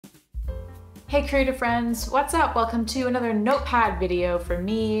Hey creative friends, what's up? Welcome to another notepad video for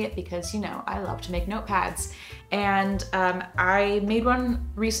me because, you know, I love to make notepads. And I made one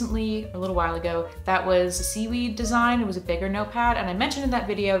recently, a little while ago, that was a seaweed design. It was a bigger notepad, and I mentioned in that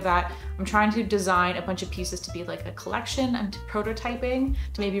video that I'm trying to design a bunch of pieces to be like a collection. I'm prototyping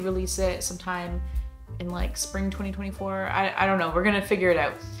to maybe release it sometime in like spring 2024. I don't know, we're gonna figure it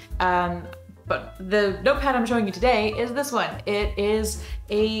out. But the notepad I'm showing you today is this one. It is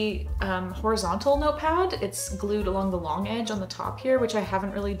a horizontal notepad. It's glued along the long edge on the top here, which I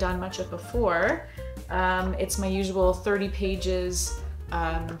haven't really done much of before. It's my usual 30 pages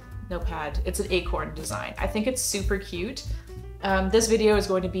notepad. It's an acorn design. I think it's super cute. This video is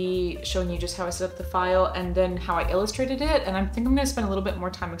going to be showing you just how I set up the file and then how I illustrated it. And I think I'm gonna spend a little bit more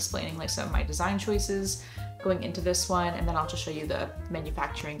time explaining like some of my design choices going into this one, and then I'll just show you the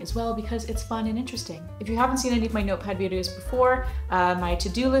manufacturing as well because it's fun and interesting. If you haven't seen any of my notepad videos before, my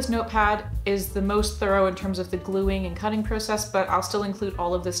to-do list notepad is the most thorough in terms of the gluing and cutting process, but I'll still include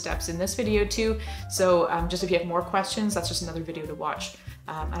all of the steps in this video too. So just if you have more questions, that's just another video to watch.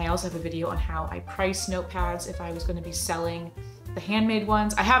 And I also have a video on how I price notepads if I was going to be selling the handmade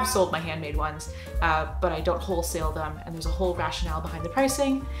ones. I have sold my handmade ones, but I don't wholesale them, and there's a whole rationale behind the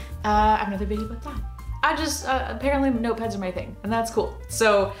pricing. I have another video about that. I just, apparently notepads are my thing, and that's cool.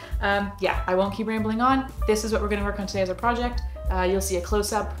 So yeah, I won't keep rambling on. This is what we're gonna work on today as a project. You'll see a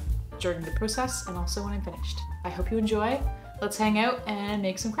close-up during the process and also when I'm finished. I hope you enjoy. Let's hang out and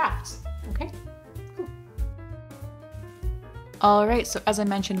make some crafts, okay? Cool. All right, so as I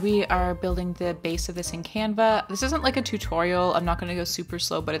mentioned, we are building the base of this in Canva. This isn't like a tutorial. I'm not gonna go super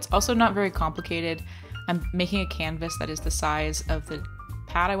slow, but it's also not very complicated. I'm making a canvas that is the size of the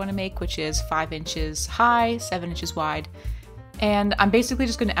pad I want to make, which is 5 inches high, 7 inches wide. And I'm basically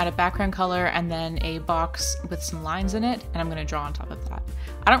just going to add a background color and then a box with some lines in it, and I'm going to draw on top of that.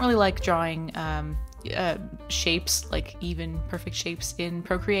 I don't really like drawing shapes, like even perfect shapes in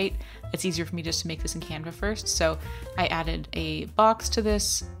Procreate. It's easier for me just to make this in Canva first. So I added a box to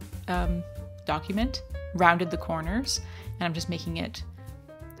this document, rounded the corners, and I'm just making it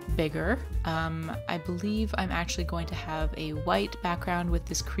bigger. I believe I'm actually going to have a white background with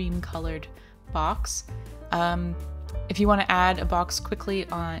this cream colored box. If you want to add a box quickly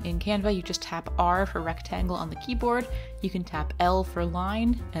in Canva, you just tap R for rectangle on the keyboard. You can tap L for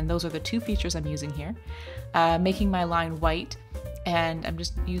line, and those are the two features I'm using here. Making my line white, and I'm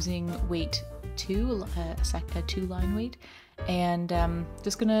just using weight 2, a 2 line weight, and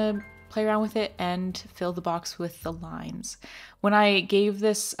just gonna play around with it and fill the box with the lines. When I gave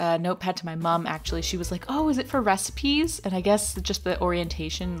this notepad to my mom, actually, she was like, oh, is it for recipes? And I guess just the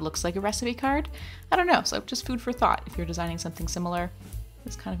orientation looks like a recipe card. I don't know, so just food for thought. If you're designing something similar,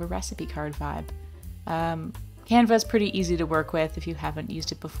 it's kind of a recipe card vibe. Canva is pretty easy to work with if you haven't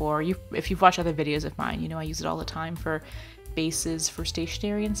used it before. If you've watched other videos of mine, you know I use it all the time for bases for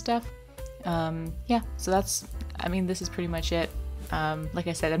stationery and stuff. Yeah, so that's, I mean, this is pretty much it. Like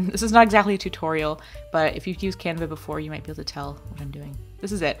I said, this is not exactly a tutorial, but if you've used Canva before, you might be able to tell what I'm doing.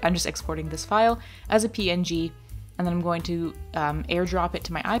 This is it. I'm just exporting this file as a PNG, and then I'm going to airdrop it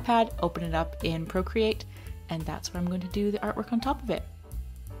to my iPad, open it up in Procreate, and that's where I'm going to do the artwork on top of it.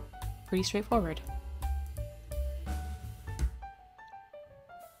 Pretty straightforward.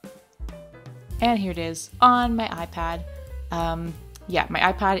 And here it is on my iPad. Yeah, my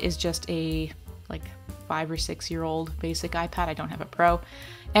iPad is just a like 5 or 6 year old basic iPad. I don't have a Pro.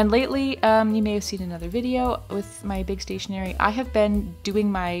 And lately, you may have seen another video with my big stationery. I have been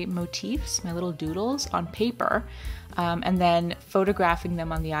doing my motifs, my little doodles, on paper, and then photographing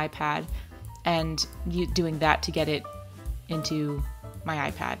them on the iPad and doing that to get it into my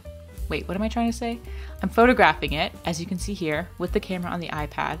iPad. Wait, what am I trying to say? I'm photographing it, as you can see here, with the camera on the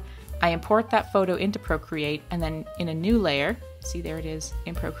iPad. I import that photo into Procreate, and then in a new layer, see there it is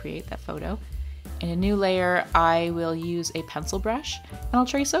in Procreate, that photo. In a new layer, I will use a pencil brush and I'll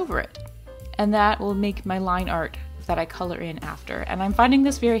trace over it. And that will make my line art that I color in after. And I'm finding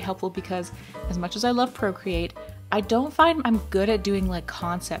this very helpful because as much as I love Procreate, I don't find I'm good at doing like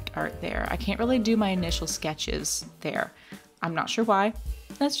concept art there. I can't really do my initial sketches there. I'm not sure why.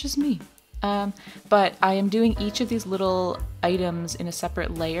 That's just me. But I am doing each of these little items in a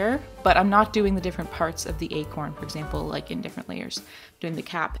separate layer, but I'm not doing the different parts of the acorn, for example, like in different layers. I'm doing the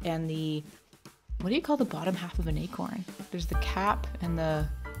cap and the, what do you call the bottom half of an acorn? There's the cap and the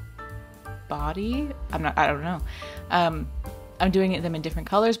body. I don't know. I'm doing them in different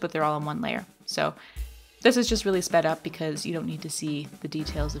colors, but they're all in one layer. So this is just really sped up because you don't need to see the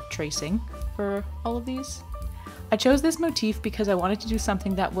details of tracing for all of these. I chose this motif because I wanted to do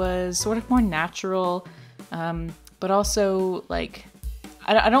something that was sort of more natural, but also like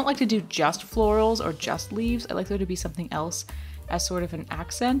I don't like to do just florals or just leaves. I like there to be something else as sort of an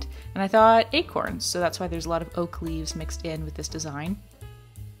accent. And I thought acorns, so that's why there's a lot of oak leaves mixed in with this design.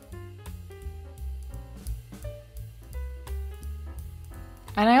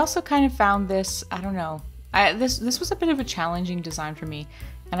 And I also kind of found this, I don't know, this was a bit of a challenging design for me.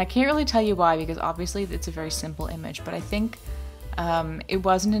 And I can't really tell you why, because obviously it's a very simple image, but I think it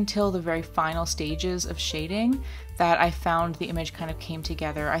wasn't until the very final stages of shading that I found the image kind of came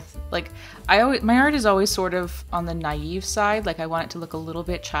together. My art is always sort of on the naive side, like I want it to look a little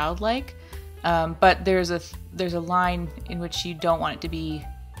bit childlike, but there's a line in which you don't want it to be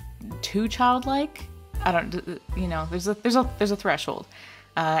too childlike. I don't, you know, there's a threshold,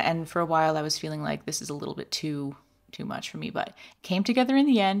 and for a while I was feeling like this is a little bit too much for me, but it came together in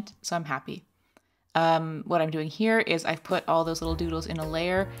the end, so I'm happy. What I'm doing here is I've put all those little doodles in a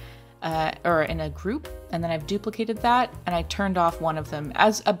layer, or in a group, and then I've duplicated that, and I turned off one of them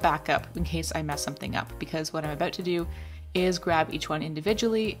as a backup in case I mess something up, because what I'm about to do is grab each one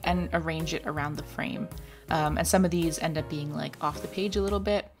individually and arrange it around the frame. And some of these end up being like off the page a little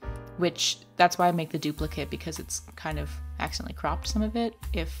bit, which that's why I make the duplicate, because it's kind of accidentally cropped some of it.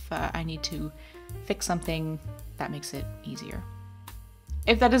 If I need to fix something, that makes it easier.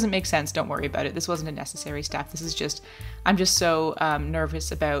 If that doesn't make sense, don't worry about it. This wasn't a necessary step. This is just, I'm just so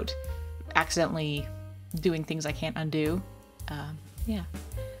nervous about accidentally doing things I can't undo. Yeah.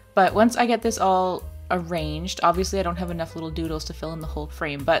 But once I get this all arranged, obviously I don't have enough little doodles to fill in the whole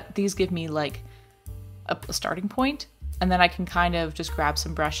frame, but these give me like a starting point, and then I can kind of just grab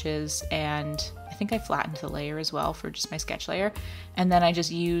some brushes, and I think I flattened the layer as well for just my sketch layer, and then I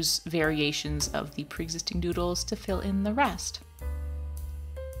just use variations of the pre-existing doodles to fill in the rest.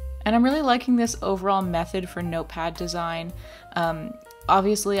 And I'm really liking this overall method for notepad design.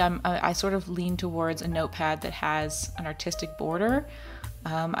 Obviously I sort of lean towards a notepad that has an artistic border.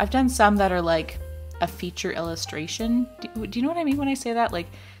 I've done some that are like a feature illustration. Do you know what I mean when I say that? Like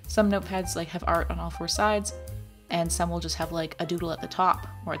some notepads like have art on all four sides, and some will just have like a doodle at the top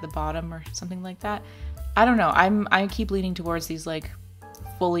or at the bottom or something like that. I don't know, I keep leaning towards these like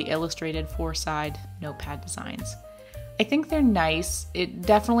fully illustrated four-side notepad designs. I think they're nice. It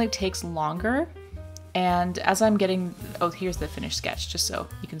definitely takes longer, and as I'm getting, oh, here's the finished sketch, just so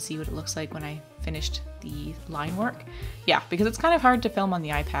you can see what it looks like when I finished the line work. Yeah, because it's kind of hard to film on the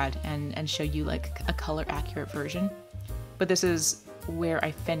iPad and show you like a color accurate version. But this is where I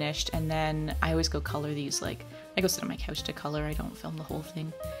finished, and then I always go color these, like I go sit on my couch to color. I don't film the whole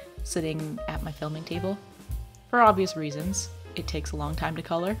thing sitting at my filming table. For obvious reasons, it takes a long time to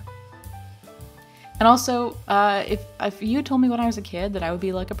color. And also, if you had told me when I was a kid that I would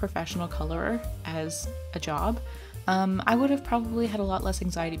be like a professional colorer as a job, I would have probably had a lot less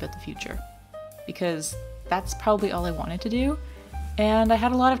anxiety about the future, because that's probably all I wanted to do. And I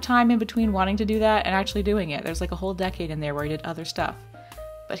had a lot of time in between wanting to do that and actually doing it. There's like a whole decade in there where I did other stuff.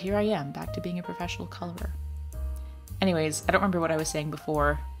 But here I am, back to being a professional colorer. Anyways, I don't remember what I was saying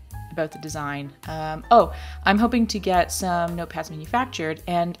before about the design. Oh, I'm hoping to get some notepads manufactured,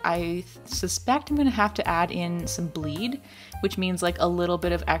 and I suspect I'm going to have to add in some bleed, which means like a little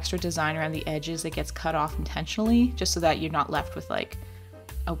bit of extra design around the edges that gets cut off intentionally, just so that you're not left with like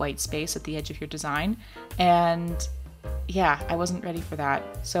a white space at the edge of your design. And yeah, I wasn't ready for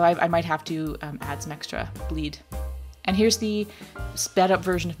that, so I might have to add some extra bleed. And here's the sped up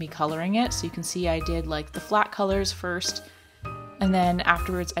version of me coloring it, so you can see I did like the flat colors first, and then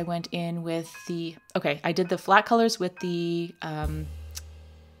afterwards I went in with the, okay, I did the flat colors with the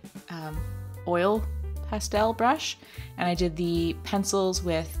oil pastel brush, and I did the pencils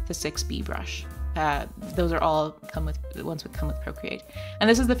with the 6B brush. Those are all the ones that come with Procreate. And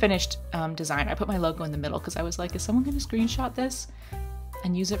this is the finished design. I put my logo in the middle because I was like, is someone going to screenshot this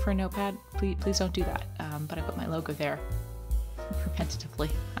and use it for a notepad? Please don't do that. But I put my logo there preventatively.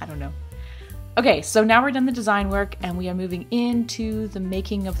 I don't know. Okay, so now we're done the design work and we are moving into the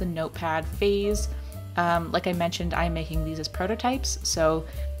making of the notepad phase. Like I mentioned, I'm making these as prototypes, so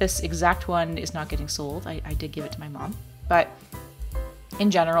this exact one is not getting sold. I did give it to my mom, but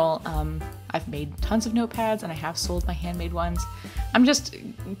in general, I've made tons of notepads and I have sold my handmade ones. I'm just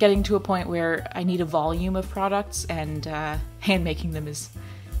getting to a point where I need a volume of products, and hand making them is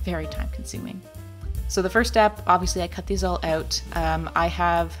very time consuming. So the first step, obviously I cut these all out. I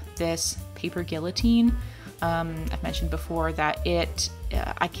have this paper guillotine. I've mentioned before that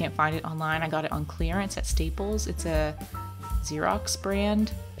I can't find it online. I got it on clearance at Staples. It's a Xerox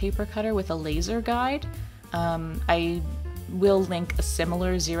brand paper cutter with a laser guide. I will link a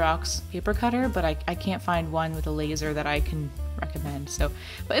similar Xerox paper cutter, but I can't find one with a laser that I can recommend. So,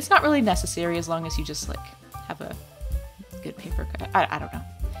 but it's not really necessary as long as you just like have a good paper cut. I don't know.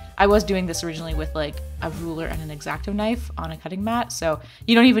 I was doing this originally with like a ruler and an X-Acto knife on a cutting mat, so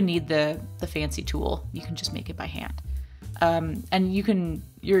you don't even need the fancy tool. You can just make it by hand. And you can,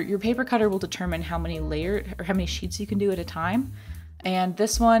 your paper cutter will determine how many layers or how many sheets you can do at a time. And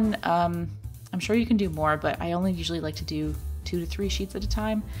this one, I'm sure you can do more, but I only usually like to do 2 to 3 sheets at a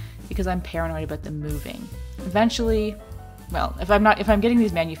time because I'm paranoid about them moving. Eventually, well, if I'm getting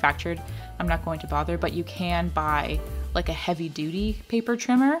these manufactured, I'm not going to bother, but you can buy like a heavy duty paper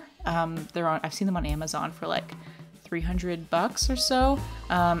trimmer. I've seen them on Amazon for like $300 or so,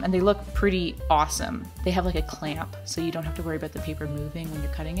 and they look pretty awesome. They have like a clamp, so you don't have to worry about the paper moving when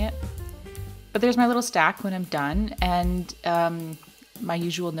you're cutting it. But there's my little stack when I'm done, and my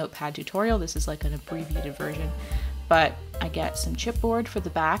usual notepad tutorial. This is like an abbreviated version, but I get some chipboard for the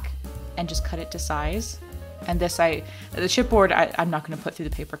back and just cut it to size. And the chipboard, I'm not going to put through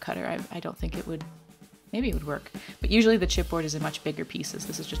the paper cutter. I don't think it would. Maybe it would work, but usually the chipboard is in much bigger pieces.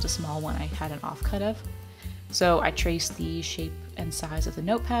 This is just a small one I had an offcut of. So I trace the shape and size of the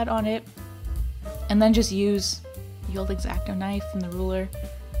notepad on it, and then just use the old X-Acto knife and the ruler,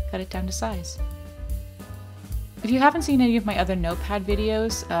 cut it down to size. If you haven't seen any of my other notepad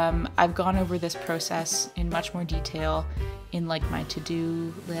videos, I've gone over this process in much more detail in like my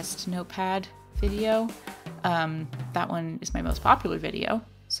to-do list notepad video. That one is my most popular video,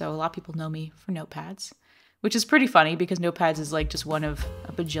 so a lot of people know me for notepads, which is pretty funny because notepads is like just one of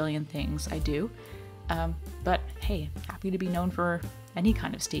a bajillion things I do. But hey, happy to be known for any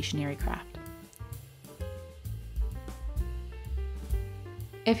kind of stationery craft.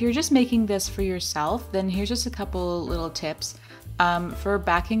 If you're just making this for yourself, then here's just a couple little tips. For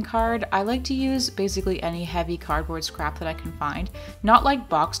backing card, I like to use basically any heavy cardboard scrap that I can find. Not like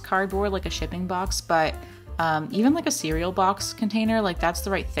box cardboard, like a shipping box, but even like a cereal box container, like that's the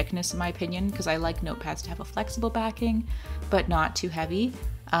right thickness in my opinion, because I like notepads to have a flexible backing, but not too heavy.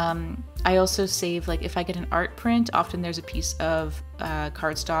 I also save, like if I get an art print, often there's a piece of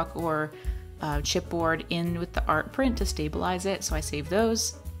cardstock or chipboard in with the art print to stabilize it, so I save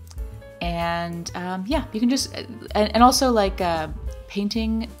those. And yeah, you can just, and also like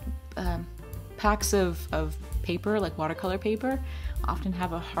painting packs of paper, like watercolor paper, often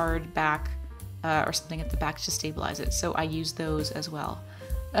have a hard back or something at the back to stabilize it, so I use those as well.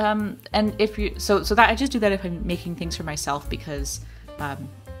 And if you, so that I just do that if I'm making things for myself, because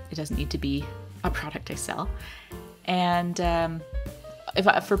it doesn't need to be a product I sell. And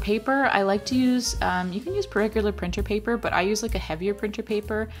for paper, I like to use, you can use regular printer paper, but I use like a heavier printer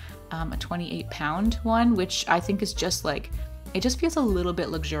paper, a 28-pound one, which I think is just like, it just feels a little bit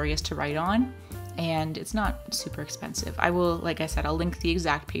luxurious to write on, and it's not super expensive. I will, like I said, I'll link the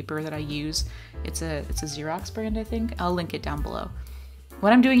exact paper that I use. It's a Xerox brand, I think. I'll link it down below.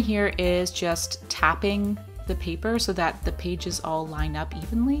 What I'm doing here is just tapping the paper so that the pages all line up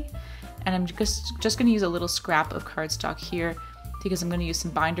evenly. And I'm just gonna use a little scrap of cardstock here because I'm gonna use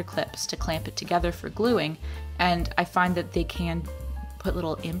some binder clips to clamp it together for gluing. And I find that they can put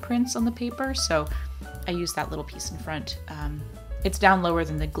little imprints on the paper, so I use that little piece in front. It's down lower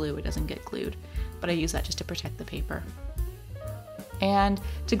than the glue, it doesn't get glued, but I use that just to protect the paper. And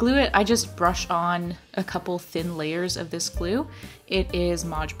to glue it, I just brush on a couple thin layers of this glue. It is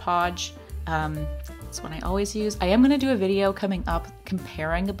Mod Podge. That's one I always use. I am gonna do a video coming up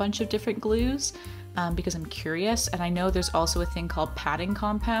comparing a bunch of different glues because I'm curious, and I know there's also a thing called padding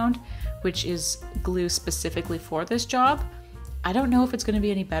compound, which is glue specifically for this job. I don't know if it's gonna be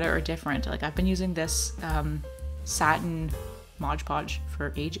any better or different. Like I've been using this satin Mod Podge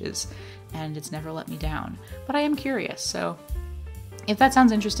for ages and it's never let me down, but I am curious. So if that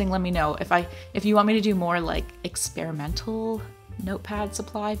sounds interesting, let me know. If you want me to do more like experimental notepad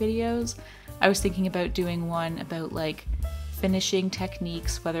supply videos, I was thinking about doing one about like finishing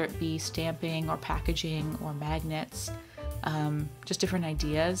techniques, whether it be stamping or packaging or magnets, just different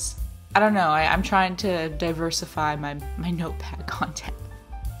ideas. I don't know, I'm trying to diversify my notepad content.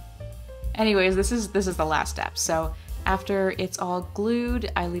 Anyways, this is the last step. So after it's all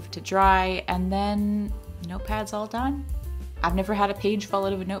glued, I leave it to dry, and then notepad's all done. I've never had a page fall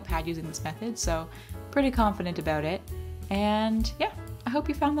out of a notepad using this method, so pretty confident about it. And yeah, I hope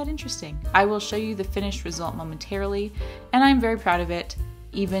you found that interesting. I will show you the finished result momentarily, and I'm very proud of it.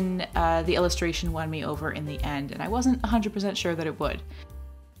 Even the illustration won me over in the end, and I wasn't 100% sure that it would.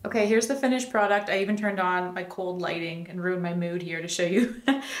 Okay, here's the finished product. I even turned on my cold lighting and ruined my mood here to show you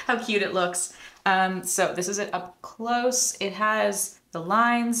how cute it looks. So this is it up close. It has the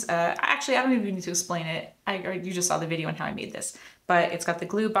lines. Actually, I don't even need to explain it. You just saw the video on how I made this. But it's got the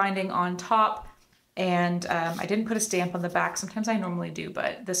glue binding on top, and I didn't put a stamp on the back. Sometimes I normally do,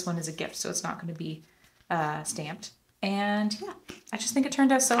 but this one is a gift, so it's not going to be stamped. And yeah, I just think it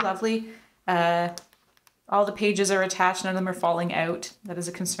turned out so lovely. All the pages are attached, none of them are falling out. That is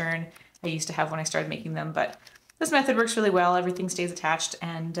a concern I used to have when I started making them, but this method works really well. Everything stays attached,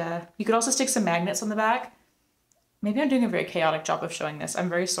 and you could also stick some magnets on the back. Maybe I'm doing a very chaotic job of showing this. I'm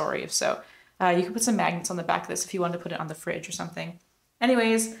very sorry if so. You could put some magnets on the back of this if you wanted to put it on the fridge or something.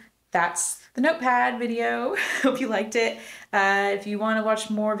 Anyways, that's the notepad video. Hope you liked it. If you want to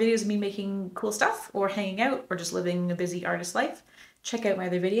watch more videos of me making cool stuff or hanging out or just living a busy artist life, check out my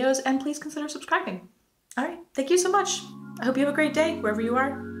other videos and please consider subscribing. All right, thank you so much. I hope you have a great day wherever you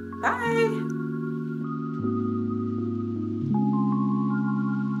are. Bye.